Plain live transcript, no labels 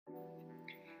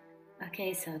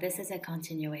Okay, so this is a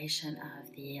continuation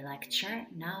of the lecture.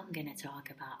 Now I'm going to talk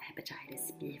about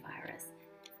hepatitis B virus.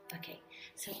 Okay,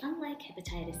 so unlike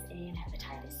hepatitis A and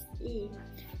hepatitis C,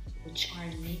 which are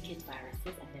naked viruses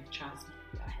and they're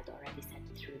transmitted, I had already said,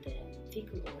 through the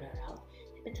fecal oral route,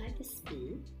 hepatitis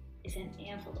B is an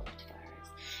enveloped virus.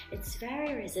 It's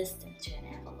very resistant to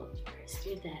an enveloped virus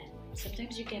due that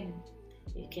sometimes it can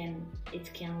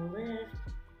live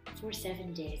for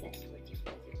 7 days at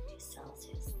 44 degrees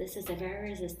Celsius. This is a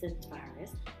very resistant virus,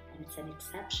 and it's an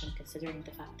exception considering the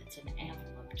fact that it's an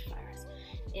enveloped virus.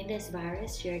 In this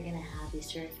virus, you're going to have the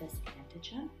surface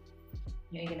antigen,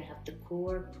 you're going to have the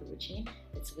core protein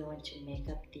that's going to make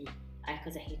up the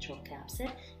icosahedral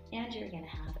capsid, and you're going to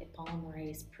have a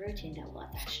polymerase protein that will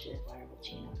attach to the viral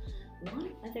genome.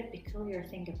 One other peculiar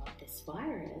thing about this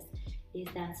virus is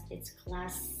that it's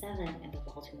class 7 in the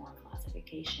Baltimore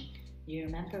classification. Do you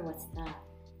remember what's that?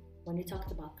 When we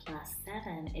talked about class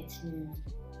 7, it means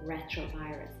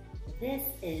retrovirus. This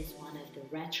is one of the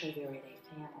Flaviviridae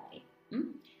family.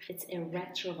 It's a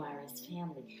retrovirus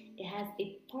family. It has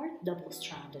a part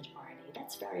double-stranded RNA.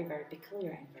 That's very, very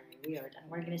peculiar and very weird, and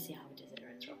we're going to see how it is a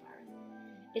retrovirus.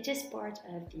 It is part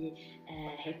of the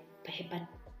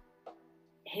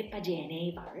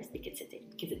HBcAg virus because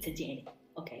it's a DNA.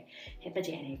 Okay,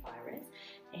 HBcAg virus,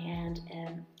 and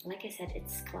like I said,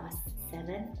 it's class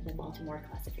 7, the Baltimore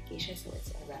classification, so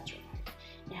it's a retrovirus.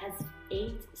 It has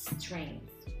 8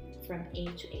 strains from A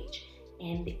to H,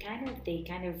 and they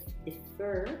kind of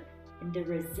differ in the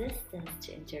resistance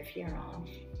to interferon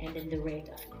and in the rate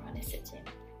of chronicity.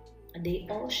 And they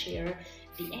all share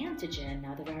the antigen.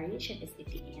 Now the variation is in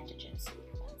the antigen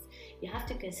sequence. You have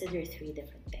to consider 3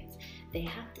 different things. They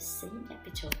have the same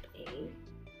epitope A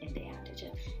in the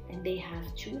antigen, and they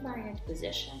have 2 variant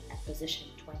position at position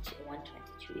 21,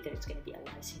 22. Either it's going to be a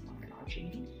lysine or an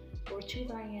arginine, or 2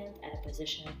 variant at a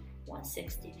position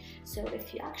 160. So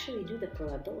if you actually do the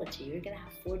probability, you're going to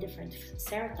have 4 different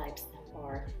serotypes that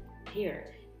are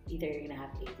here. Either you're going to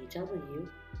have ADW,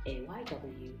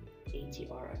 AYW,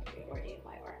 ATR, or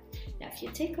AYR. Now if you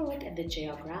take a look at the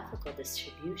geographical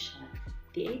distribution,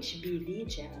 the HBV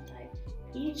genotype,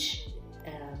 each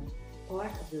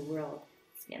part of the world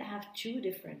is going to have 2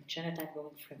 different genotypes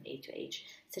going from A to H,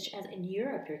 such as in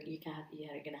Europe, you're going to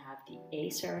have the A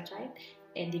serotype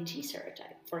and the G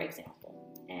serotype, for example.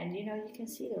 And you can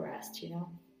see the rest,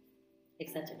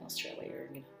 except in Australia, you're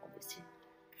going to have all these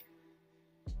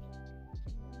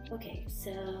 2. Okay,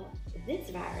 so this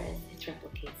virus, it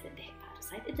replicates in the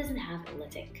hepatocyte. It doesn't have a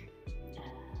lytic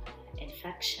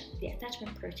infection. The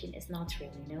attachment protein is not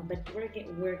really known, but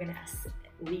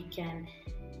we can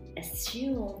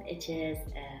assume it is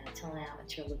till now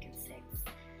interleukin 6.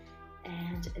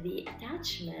 And the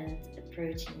attachment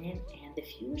protein and the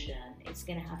fusion, it's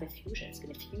going to have a fusion. It's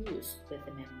going to fuse with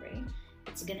the membrane.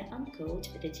 It's going to uncode.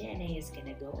 The DNA is going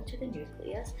to go into the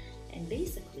nucleus, and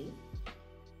basically,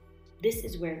 this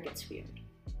is where it gets weird.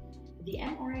 The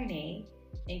mRNA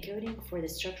encoding for the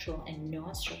structural and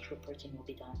non-structural protein will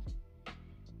be done.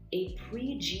 A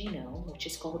pre-genome, which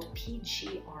is called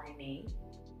pgRNA,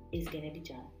 is going to be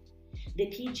done. The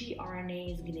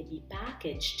pgRNA is going to be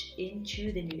packaged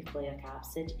into the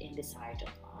nucleocapsid in the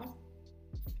cytoplasm.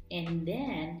 And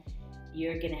then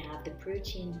you're going to have the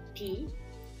protein P,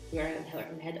 where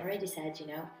I had already said, if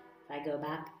I go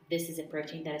back, this is a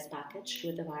protein that is packaged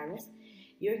with the virus.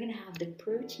 You're going to have the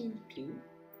protein P.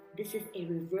 This is a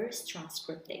reverse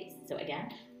transcriptase. So again,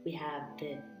 we have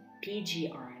the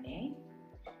pgRNA.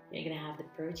 You're going to have the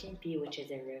protein P, which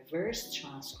is a reverse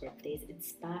transcriptase.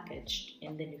 It's packaged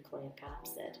in the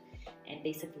nucleocapsid. And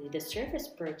basically, the surface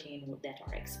protein that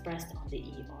are expressed on the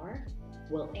ER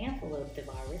will envelope the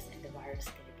virus, and the virus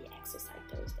is going to be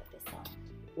exocytosed of the cell.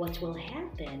 What will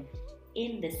happen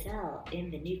in the cell,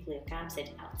 in the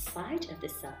nucleocapsid, outside of the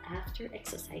cell after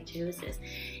exocytosis,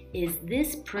 is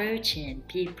this protein,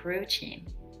 P protein,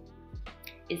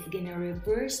 is going to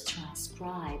reverse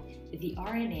transcribe the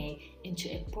RNA into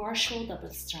a partial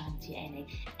double-strand DNA,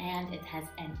 and it has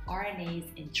an RNA's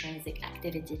intrinsic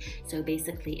activity. So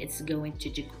basically, it's going to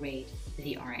degrade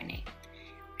the RNA.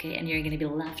 Okay, and you're going to be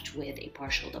left with a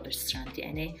partial double-strand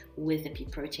DNA with the P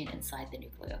protein inside the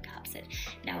nucleocapsid.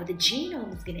 Now, the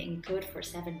genome is going to encode for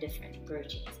 7 different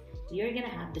proteins. You're going to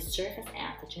have the surface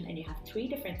antigen, and you have 3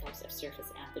 different types of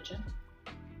surface antigen.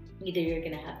 Either you're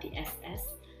going to have the SS,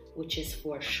 which is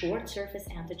for short surface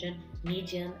antigen,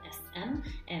 medium SM,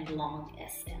 and long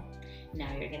SL.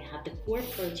 Now you're going to have the core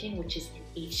protein, which is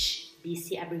an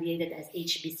HBc, abbreviated as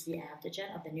HBc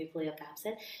antigen of the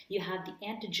nucleocapsid. You have the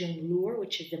antigen lure,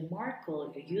 which is the marker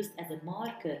used as a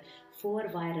marker for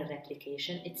viral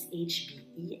replication. It's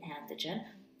HBe antigen.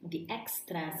 the X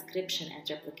transcription and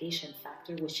replication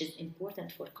factor, which is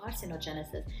important for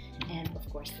carcinogenesis, and of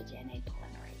course the DNA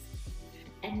polymerase.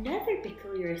 Another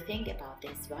peculiar thing about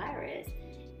this virus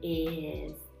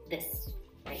is this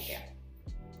right here.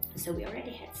 So we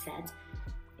already had said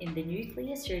in the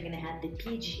nucleus you're going to have the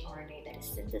pgRNA that is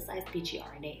synthesized.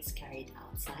 pgRNA is carried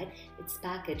outside. It's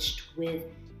packaged with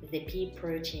the P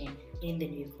protein in the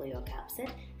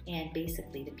nucleocapsid. And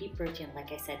basically the P protein,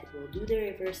 like I said, it will do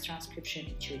the reverse transcription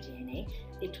into DNA.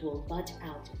 It will bud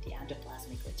out of the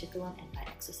endoplasmic reticulum, and by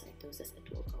exocytosis it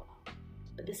will go out.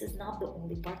 But this is not the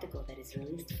only particle that is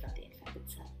released from the infected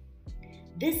cell.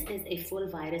 This is a full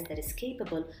virus that is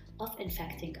capable of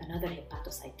infecting another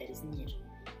hepatocyte that is near.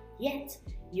 Yet,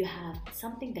 you have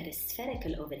something that is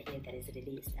spherical over here that is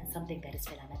released, and something that is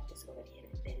filamentous over here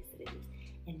that is released.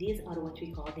 And these are what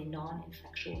we call the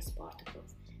non-infectious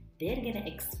particles. They're going to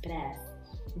express,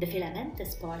 the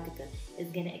filamentous particle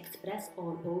is going to express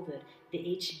all over the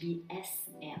HBs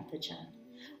antigen.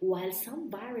 While some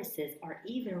viruses are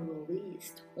even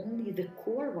released, only the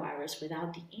core virus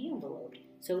without the envelope.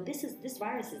 So this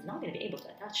virus is not going to be able to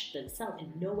attach to the cell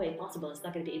in no way possible. It's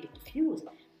not going to be able to fuse.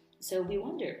 So we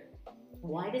wonder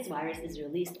why this virus is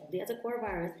released only as a core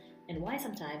virus, and why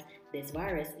sometimes this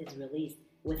virus is released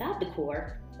without the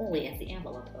core, only as the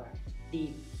envelope or the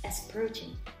S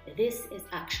protein. This is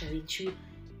actually to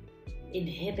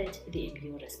inhibit the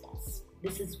immune response.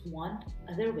 This is one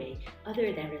other way,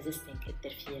 other than resisting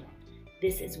interferon.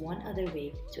 This is one other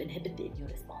way to inhibit the immune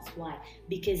response. Why?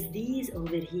 Because these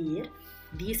over here,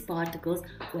 these particles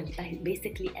will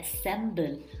basically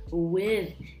assemble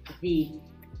with the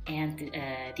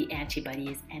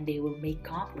antibodies, and they will make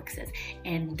complexes.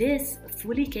 And this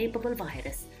fully capable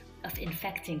virus of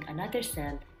infecting another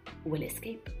cell will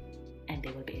escape, and they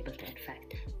will be able to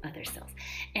infect other cells.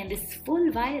 And this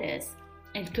full virus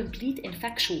and complete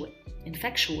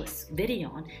infectious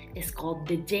virion is called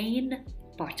the Dane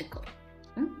particle.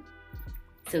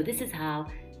 So this is how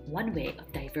one way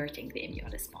of diverting the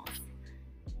immune response.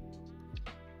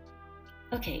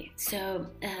 Okay, so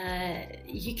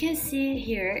you can see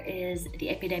here is the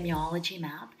epidemiology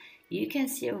map. You can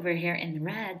see over here in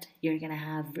red, you're going to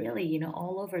have really,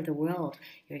 all over the world,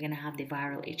 you're going to have the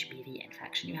viral HBV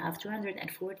infection. You have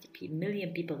 240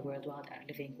 million people worldwide are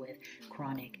living with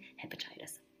chronic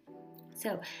hepatitis.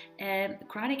 So,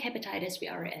 chronic hepatitis,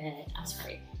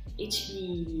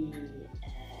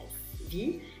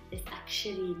 HBV is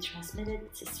actually transmitted,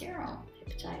 it's a serum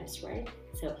hepatitis, right?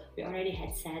 So we already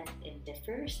had said in the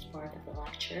first part of the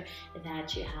lecture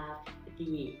that you have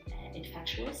the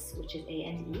infectious, which is A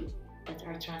and E, that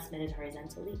are transmitted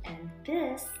horizontally, and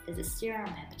this is a serum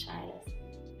hepatitis.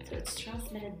 So it's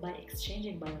transmitted by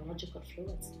exchanging biological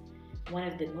fluids. One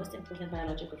of the most important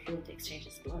biological fluids to exchange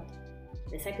is blood.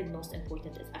 The second most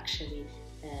important is actually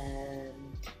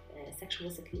sexual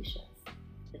secretions.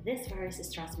 This virus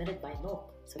is transmitted by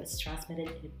milk, so it's transmitted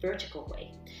in a vertical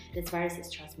way. This virus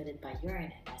is transmitted by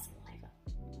urine and by saliva.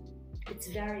 It's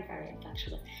very, very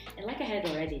infectious. And like I had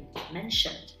already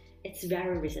mentioned, it's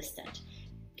very resistant.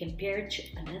 Compared to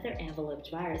another enveloped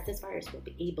virus, this virus will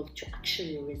be able to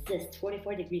actually resist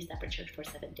 44 degrees temperature for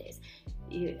 7 days.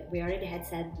 We already had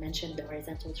mentioned the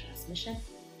horizontal transmission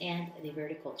and the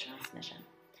vertical transmission.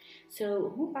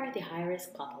 So who are the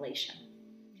high-risk population?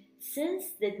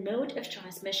 Since the mode of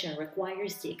transmission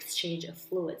requires the exchange of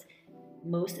fluids,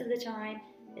 most of the time,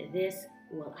 this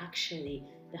will actually,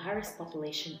 the high-risk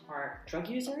population are drug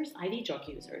users, IV drug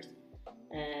users,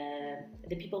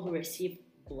 the people who receive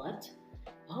blood,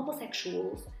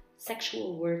 homosexuals,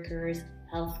 sexual workers,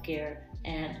 healthcare,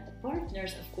 and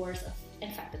partners, of course, of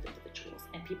infected individuals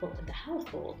and people in the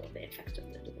household of the infected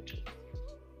individuals.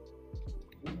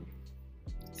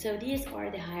 So these are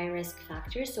the high-risk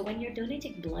factors. So when you're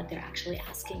donating blood, they're actually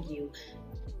asking you,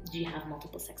 do you have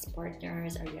multiple sex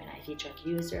partners? Are you an IV drug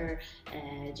user?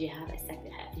 Have you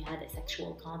had a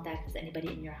sexual contact? Is anybody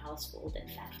in your household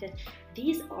infected?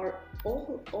 These are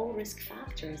all risk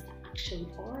factors that actually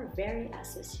are very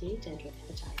associated with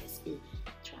hepatitis B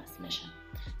transmission.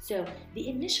 So the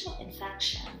initial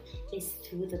infection is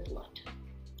through the blood.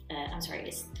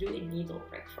 It's through a needle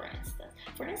prick, for instance.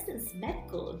 For instance,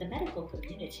 the medical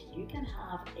community, you can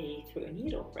have through a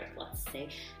needle prick, let's say,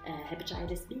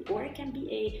 hepatitis B, or it can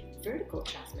be a vertical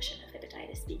transmission of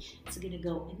hepatitis B. It's going to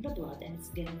go in the blood, and it's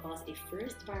going to cause a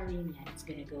first viremia, and it's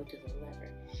going to go to the liver.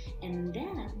 And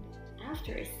then,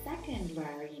 after a second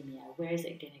viremia, where is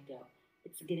it going to go?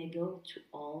 It's going to go to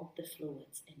all the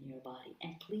fluids in your body.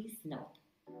 And please note,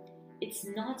 it's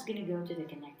not going to go to the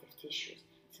connective tissues.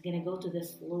 It's going to go to the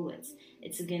fluids.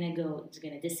 It's going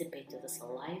to dissipate to the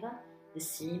saliva, the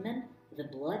semen, the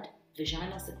blood,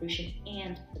 vaginal secretion,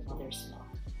 and the mother's milk.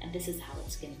 And this is how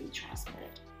it's going to be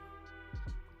transmitted.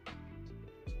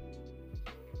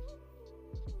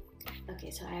 Okay,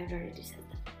 so I already said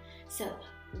that. So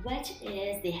what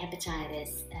is the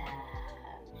hepatitis,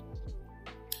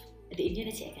 the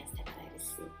immunity against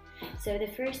hepatitis C? So the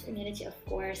first immunity, of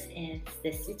course, is the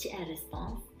CTL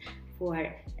response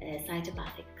for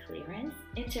cytopathic clearance,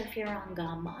 interferon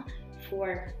gamma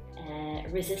for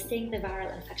resisting the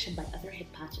viral infection by other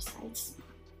hepatocytes,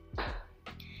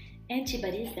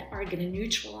 antibodies that are going to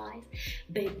neutralize.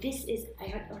 But this is, I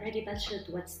had already mentioned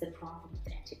what's the problem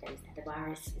with antibodies, and the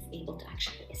virus is able to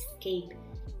actually escape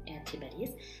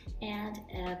antibodies, and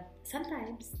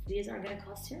sometimes these are going to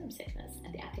cause serum sickness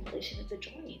and the accumulation of the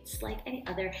joints, like any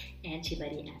other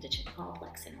antibody antigen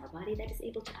complex in our body that is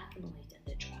able to accumulate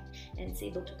in the joint, and it's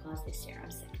able to cause the serum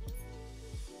sickness.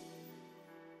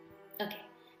 Okay,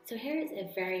 so here is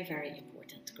a very, very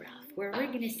important graph where we're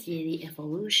going to see the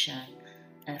evolution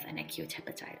of an acute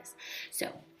hepatitis. So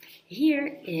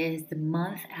here is the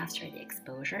month after the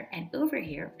exposure, and over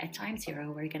here at time 0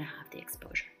 we're going to have the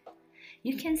exposure.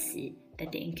 You can see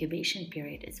that the incubation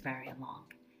period is very long,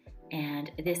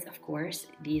 and this, of course,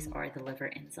 these are the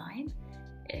liver enzyme,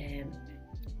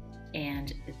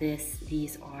 and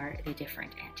these are the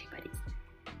different antibodies.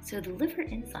 So the liver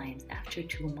enzymes after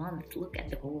 2 months, look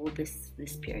at the whole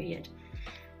this period.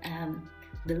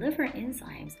 The liver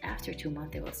enzymes after 2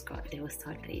 months they will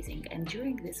start raising, and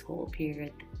during this whole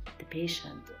period, the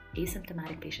patient,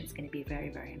 asymptomatic patient, is going to be very,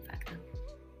 very infected.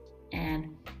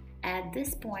 And at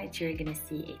this point, you're going to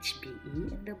see HBe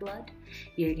in the blood.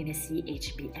 You're going to see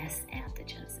HBs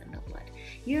antigens in the blood.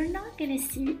 You're not going to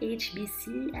see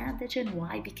HBc antigen.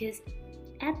 Why? Because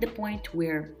at the point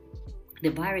where the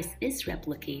virus is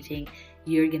replicating,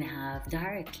 you're going to have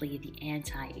directly the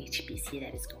anti-HBc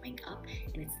that is going up,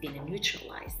 and it's going to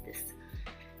neutralize this.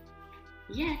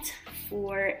 Yet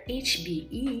for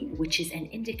HBe, which is an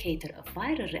indicator of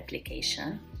viral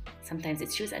replication, sometimes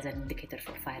it's used as an indicator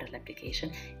for viral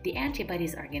replication, the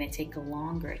antibodies are going to take a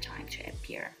longer time to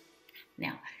appear.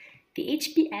 Now, the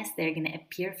HBs, they're going to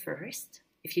appear first.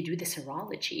 If you do the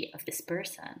serology of this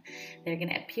person, they're going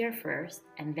to appear first,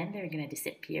 and then they're going to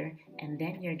disappear, and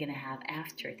then you're going to have,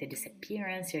 after the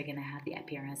disappearance, you're going to have the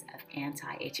appearance of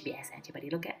anti-HBs antibody.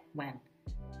 Look at when?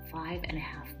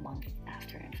 5.5 months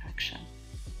after infection.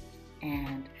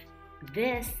 And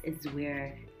this is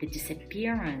where the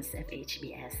disappearance of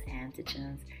HBs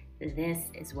antigens, this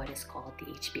is what is called the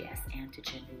HBs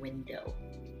antigen window.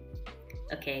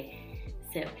 Okay,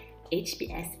 so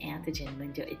HBs antigen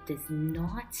window, it does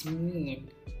not mean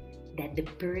that the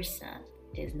person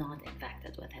is not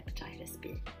infected with hepatitis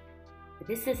B.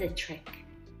 This is a trick.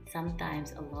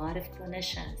 Sometimes a lot of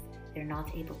clinicians, they're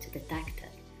not able to detect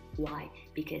it. Why?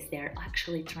 Because they're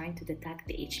actually trying to detect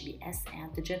the HBs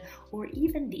antigen or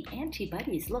even the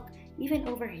antibodies. Look, even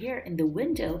over here in the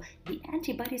window, the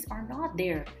antibodies are not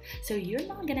there. So you're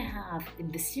not going to have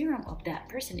in the serum of that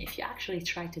person, if you actually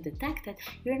try to detect it,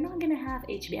 you're not going to have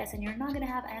HBs and you're not going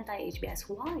to have anti-HBs.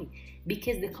 Why?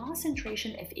 Because the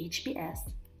concentration of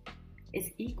HBs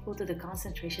is equal to the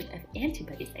concentration of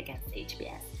antibodies against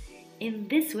HBs. In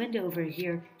this window over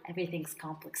here, everything's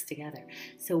complex together.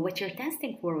 So what you're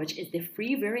testing for, which is the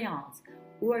free virions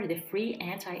or the free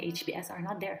anti-HBs, are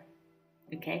not there.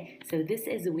 Okay, so this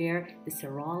is where the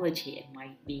serology, it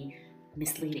might be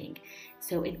misleading.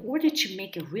 So in order to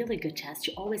make a really good test,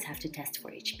 you always have to test for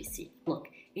HBc. Look,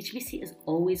 HBc is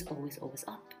always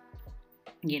up.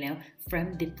 You know,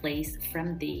 from the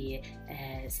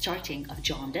starting of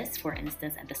jaundice, for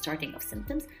instance, and the starting of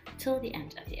symptoms till the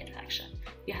end of the infection.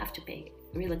 You have to pay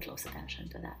really close attention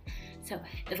to that. So,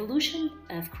 evolution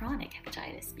of chronic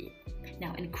hepatitis B.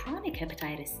 Now, in chronic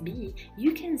hepatitis B,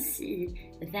 you can see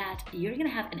that you're going to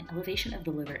have an elevation of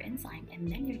the liver enzyme, and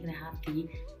then you're going to have the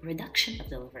reduction of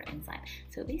the liver enzyme.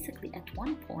 So basically, at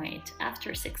one point,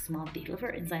 after 6 months, the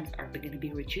liver enzymes are going to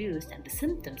be reduced, and the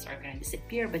symptoms are going to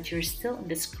disappear, but you're still in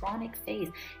this chronic phase.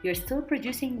 You're still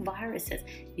producing viruses.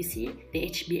 You see, the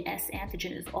HBs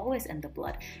antigen is always in the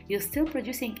blood. You're still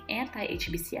producing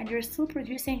anti-HBc, and you're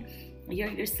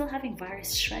still having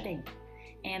virus shredding.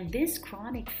 And this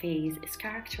chronic phase is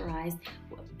characterized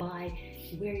by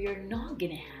where you're not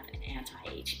going to have an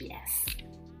anti-HBs.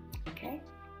 Okay?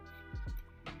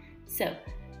 So,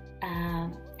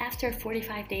 after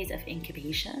 45 days of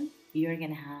incubation, you're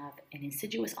going to have an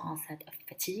insidious onset of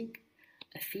fatigue,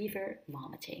 a fever,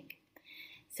 vomiting.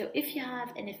 So if you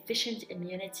have an efficient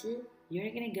immunity,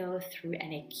 you're going to go through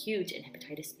an acute, in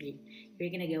hepatitis B, you're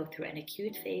going to go through an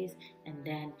acute phase, and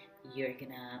then you're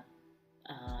going to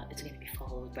it's going to be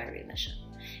followed by remission.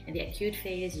 In the acute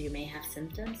phase, you may have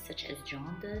symptoms such as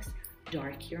jaundice,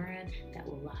 dark urine that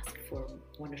will last for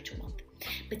 1 or 2 months.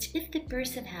 But if the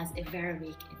person has a very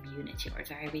weak immunity or a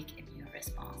very weak immune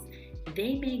response,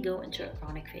 they may go into a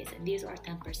chronic phase, and these are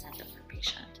 10% of the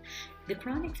patient. The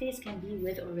chronic phase can be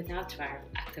with or without viral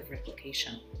active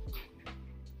replication.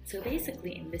 So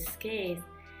basically, in this case,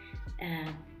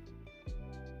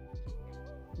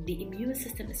 the immune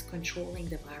system is controlling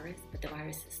the virus, but the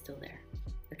virus is still there,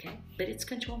 okay? But it's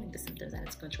controlling the symptoms and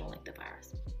it's controlling the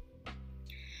virus.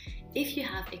 If you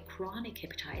have a chronic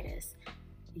hepatitis,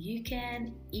 you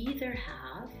can either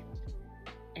have,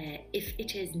 if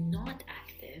it is not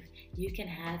active, you can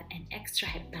have an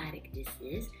extrahepatic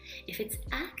disease. If it's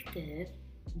active,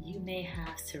 you may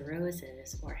have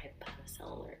cirrhosis or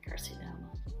hepatocellular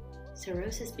carcinoma.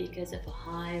 Cirrhosis because of a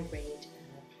high rate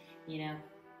of,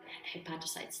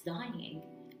 hepatocytes dying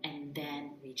and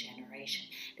then regeneration.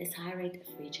 This high rate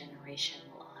of regeneration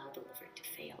will allow the liver to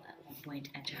fail at one point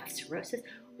and to have cirrhosis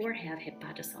or have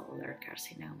hepatocellular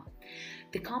carcinoma.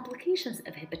 The complications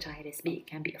of hepatitis B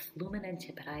can be a fulminant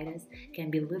hepatitis,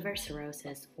 can be liver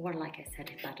cirrhosis, or like I said,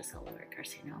 hepatocellular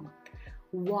carcinoma.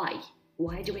 Why?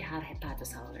 Why do we have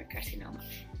hepatocellular carcinoma?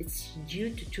 It's due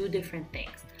to 2 different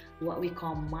things, what we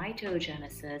call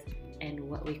mitogenesis and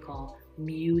what we call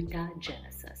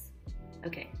mutagenesis.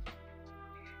 Okay,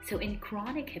 so in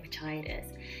chronic hepatitis,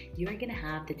 you're going to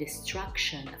have the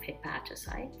destruction of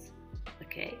hepatocytes,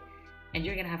 okay, and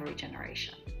you're going to have a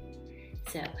regeneration.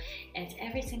 So at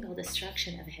every single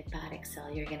destruction of a hepatic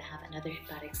cell, you're going to have another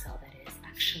hepatic cell that is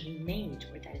actually made,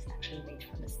 or that is actually made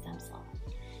from a stem cell.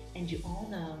 And you all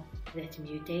know that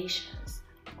mutations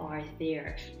are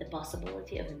there. The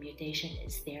possibility of a mutation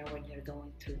is there when you're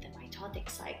going through the mitotic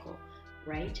cycle,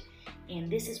 right?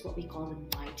 And this is what we call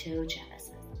the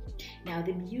mitogenesis. Now,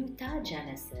 the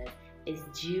mutagenesis is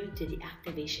due to the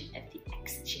activation of the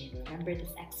X gene. Remember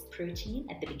this X protein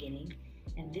at the beginning?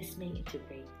 And this may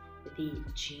integrate the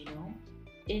genome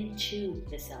into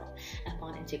the cell.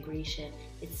 Upon integration,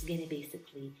 it's going to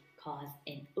basically cause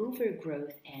an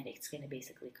overgrowth, and it's going to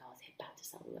basically cause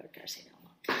hepatocellular carcinoma.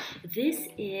 This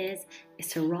is a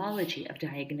serology of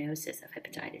diagnosis of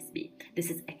hepatitis B.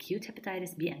 This is acute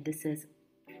hepatitis B, and this is,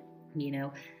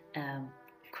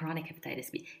 chronic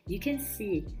hepatitis B. You can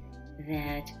see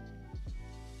that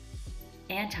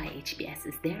anti-HBs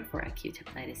is there for acute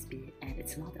hepatitis B, and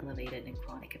it's not elevated in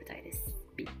chronic hepatitis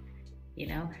B.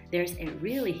 There's a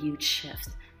really huge shift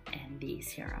in the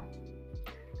serum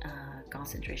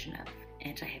concentration of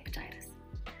anti-hepatitis.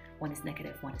 One is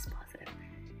negative, one is positive.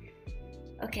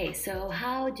 Okay, so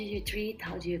how do you treat,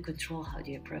 how do you control, how do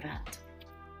you prevent?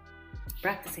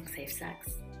 Practicing safe sex.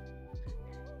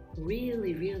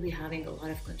 Really having a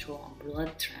lot of control on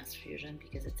blood transfusion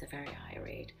because it's a very high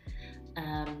rate.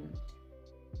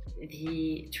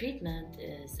 The treatment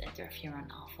is interferon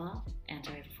alpha,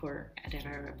 for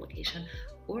antiviral replication,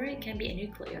 or it can be a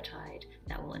nucleotide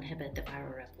that will inhibit the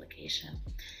viral replication.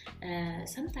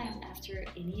 Sometime after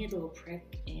a needle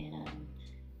prick, and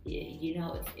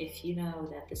if you know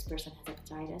that this person has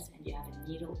hepatitis and you have a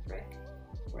needle prick,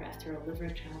 or after a liver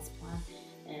transplant,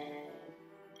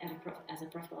 as a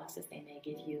prophylaxis, they may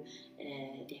give you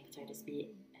the hepatitis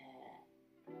B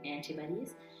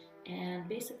antibodies. And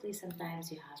basically,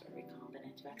 sometimes you have a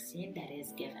recombinant vaccine that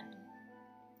is given.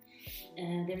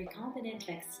 The recombinant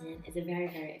vaccine is a very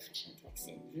efficient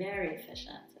vaccine, very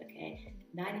efficient, okay?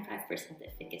 95%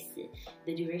 efficacy.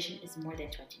 The duration is more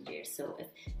than 20 years. So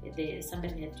if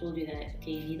somebody had told you that,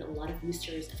 okay, you need a lot of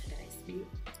boosters of hepatitis B,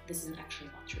 this is actually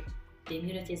not true. The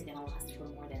immunity is going to last for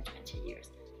more than 20 years.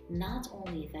 Not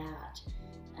only that,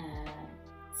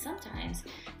 sometimes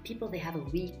people, they have a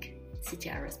weak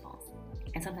CTR response.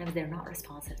 And sometimes they're not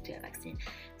responsive to a vaccine.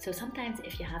 So sometimes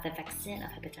if you have a vaccine of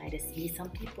hepatitis B, some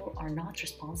people are not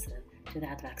responsive to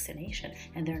that vaccination,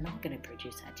 and they're not going to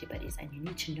produce antibodies, and you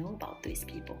need to know about these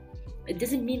people. It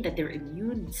doesn't mean that their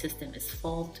immune system is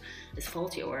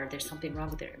faulty or there's something wrong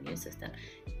with their immune system.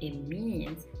 It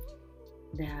means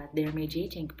that they're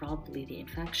mediating probably the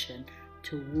infection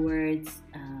towards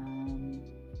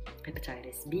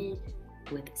hepatitis B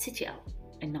with CTL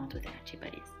and not with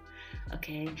antibodies.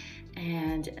 Okay,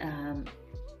 and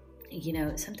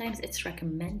sometimes it's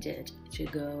recommended to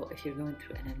go, if you're going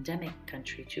through an endemic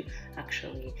country, to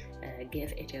actually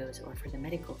give a dose, or for the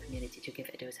medical community to give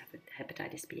a dose of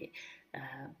hepatitis B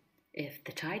if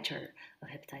the titer of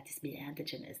hepatitis B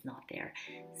antigen is not there.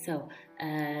 So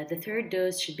the third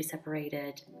dose should be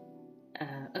separated.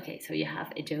 Okay, so you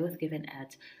have a dose given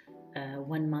at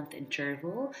 1 month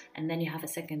interval, and then you have a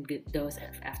second dose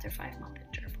after 5 month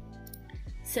interval.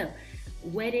 So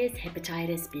what is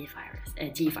hepatitis B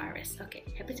virus? D virus. Okay,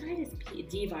 hepatitis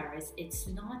D virus. It's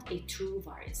not a true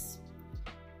virus.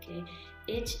 Okay,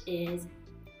 it is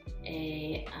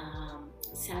a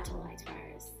satellite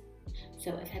virus.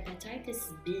 So if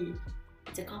hepatitis B,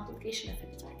 it's a complication of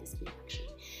hepatitis B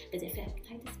actually. But if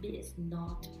hepatitis B is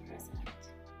not present,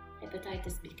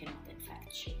 hepatitis B cannot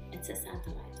infect you. It's a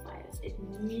satellite virus. It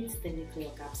needs the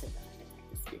nucleo capsid of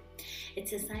hepatitis B.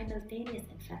 It's a simultaneous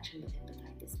infection with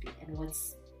hepatitis B. And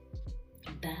what's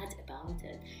bad about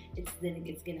it, it's going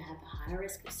to have a high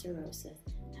risk of cirrhosis,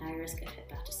 high risk of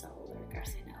hepatocellular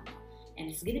carcinoma, and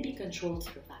it's going to be controlled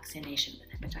through vaccination with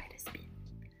hepatitis B.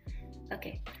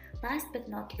 Okay, last but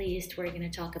not least, we're going to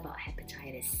talk about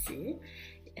hepatitis C.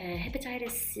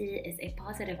 Hepatitis C is a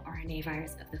positive RNA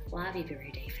virus of the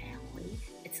Flaviviridae family.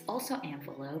 It's also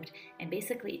enveloped, and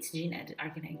basically its genes are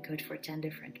going to encode for 10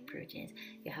 different proteins.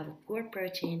 You have a core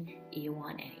protein,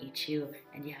 E1 and E2,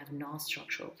 and you have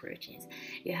non-structural proteins.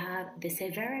 You have the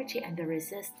severity and the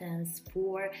resistance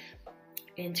for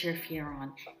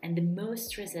interferon, and the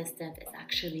most resistant is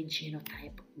actually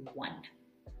genotype 1.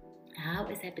 How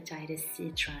is hepatitis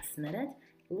C transmitted?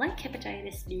 Like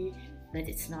hepatitis B, but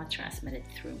it's not transmitted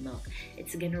through milk.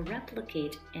 It's going to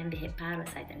replicate in the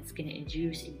hepatocyte and it's going to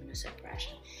induce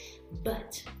immunosuppression.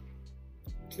 But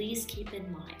please keep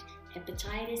in mind,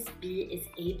 hepatitis B is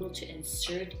able to induce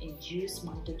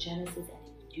mitogenesis and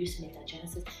induce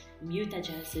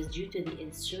mutagenesis due to the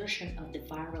insertion of the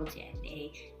viral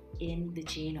DNA in the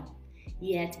genome.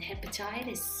 Yet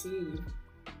hepatitis C,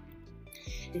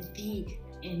 the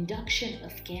induction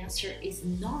of cancer is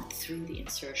not through the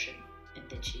insertion in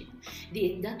the genome.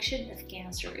 The induction of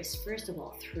cancer is first of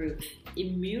all through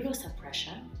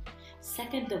immunosuppression,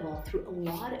 second of all through a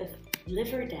lot of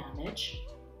liver damage,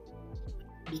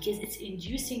 because it's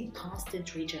inducing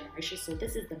constant regeneration. So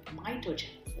this is the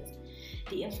mitogenesis.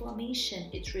 The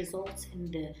inflammation, it results in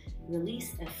the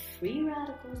release of free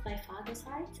radicals by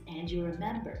phagocytes, and you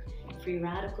remember, free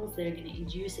radicals that are going to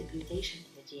induce a mutation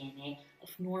in the DNA of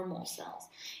normal cells.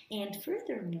 And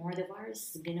furthermore, the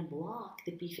virus is going to block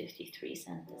the p53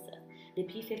 synthesis. The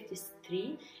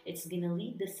p53, it's going to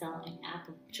lead the cell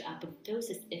to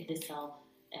apoptosis if the cell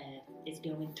is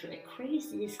going through a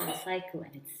crazy cell cycle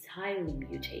and it's highly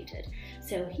mutated.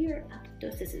 So here,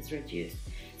 apoptosis is reduced.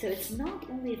 So it's not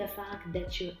only the fact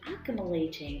that you're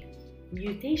accumulating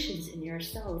mutations in your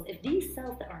cells. If these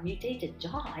cells that are mutated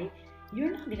die,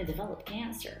 you're not going to develop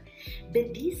cancer.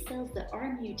 But these cells that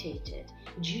are mutated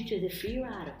due to the free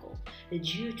radical,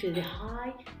 due to the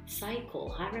high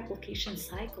replication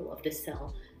cycle of the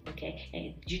cell, okay,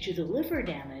 and due to the liver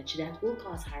damage that will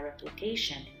cause high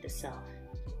replication in the cell,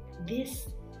 this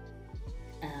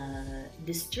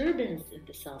disturbance in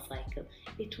the cell cycle,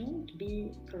 it won't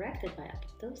be corrected by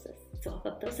apoptosis. So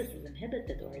apoptosis is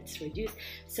inhibited or it's reduced.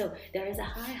 So there is a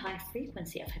high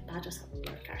frequency of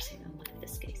hepatocellular carcinoma in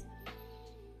this case.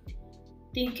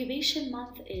 The incubation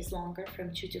month is longer,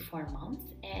 from 2 to 4 months,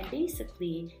 and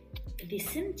basically the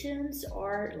symptoms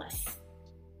are less.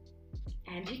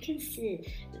 And you can see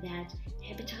that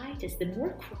hepatitis, the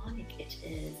more chronic it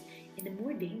is and the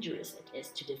more dangerous it is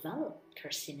to develop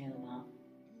carcinoma,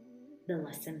 the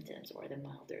less symptoms or the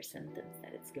milder symptoms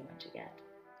that it's going to get,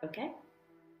 okay?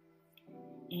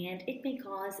 And it may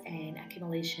cause an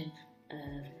accumulation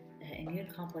of immune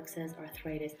complexes,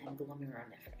 arthritis, and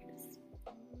glomerulonephritis.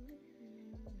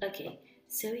 Okay,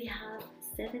 so we have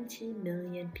 70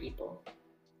 million people.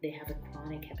 They have a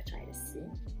chronic hepatitis C.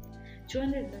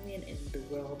 200 million in the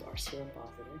world are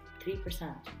seropositive.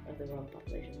 3% of the world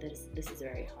population. This is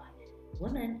very high.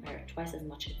 Women are twice as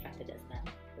much infected as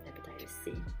men with hepatitis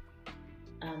C.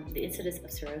 The incidence of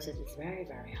cirrhosis is very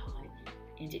high.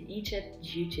 And in Egypt,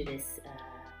 due to this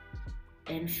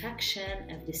infection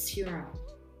of the serum,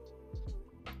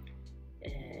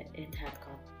 it had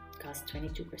caused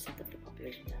 22% of the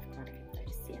population to have chronic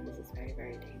hepatitis C, and this is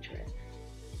very dangerous.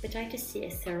 Hepatitis C,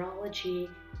 is serology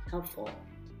helpful?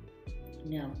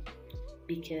 No,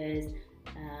 because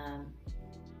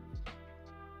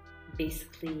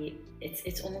basically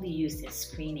it's only used as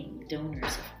screening donors,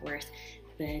 of course,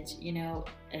 but you know,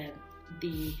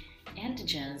 the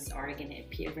antigens are going to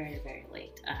appear very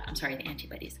late. The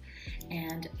antibodies.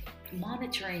 And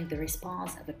monitoring the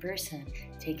response of a person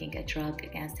taking a drug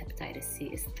against hepatitis C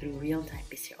is through real-time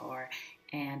PCR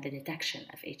and the detection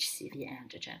of HCV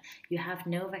antigen. You have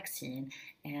no vaccine,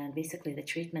 and basically the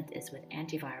treatment is with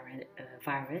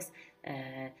antivirus,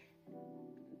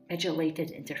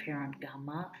 pegylated interferon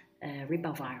gamma,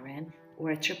 ribavirin,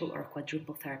 or a triple or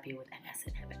quadruple therapy with NS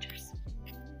inhibitors.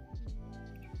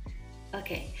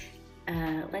 Okay,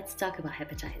 let's talk about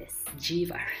hepatitis G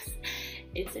virus.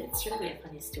 It's really a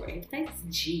funny story. Hepatitis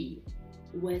G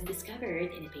was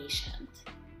discovered in a patient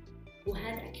who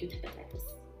had acute hepatitis.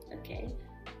 Okay,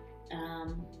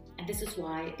 and this is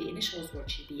why the initials were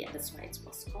GB, and that's why it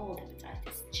was called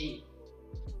hepatitis G.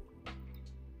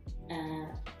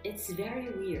 It's very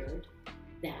weird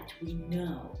that we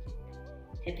know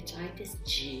hepatitis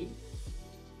G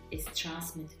is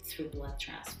transmitted through blood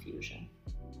transfusion.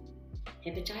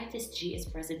 Hepatitis G is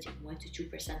present in 1 to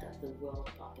 2% of the world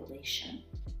population,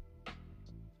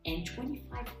 and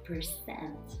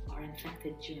 25% are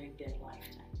infected during their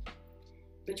lifetime.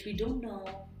 But we don't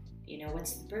know,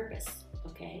 what's the purpose,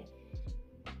 okay?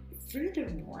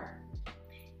 Furthermore,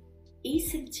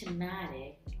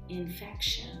 asymptomatic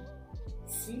infection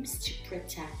seems to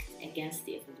protect against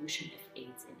the evolution of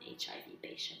AIDS in HIV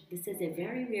patients. This is a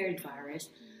very weird virus.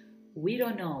 We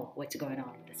don't know what's going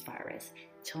on with this virus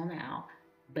till now,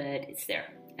 but it's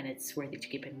there and it's worthy to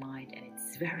keep in mind, and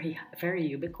it's very, very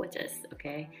ubiquitous,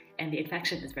 okay? And the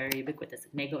infection is very ubiquitous.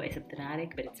 It may go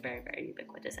asymptomatic, but it's very, very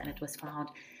ubiquitous. And it was found,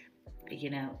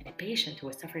 in a patient who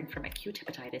was suffering from acute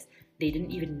hepatitis. They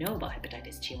didn't even know about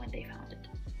hepatitis G when they found it.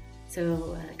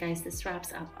 So guys, this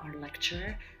wraps up our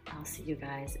lecture. I'll see you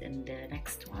guys in the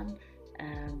next one.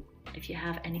 If you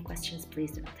have any questions,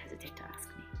 please do not hesitate to ask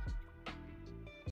me.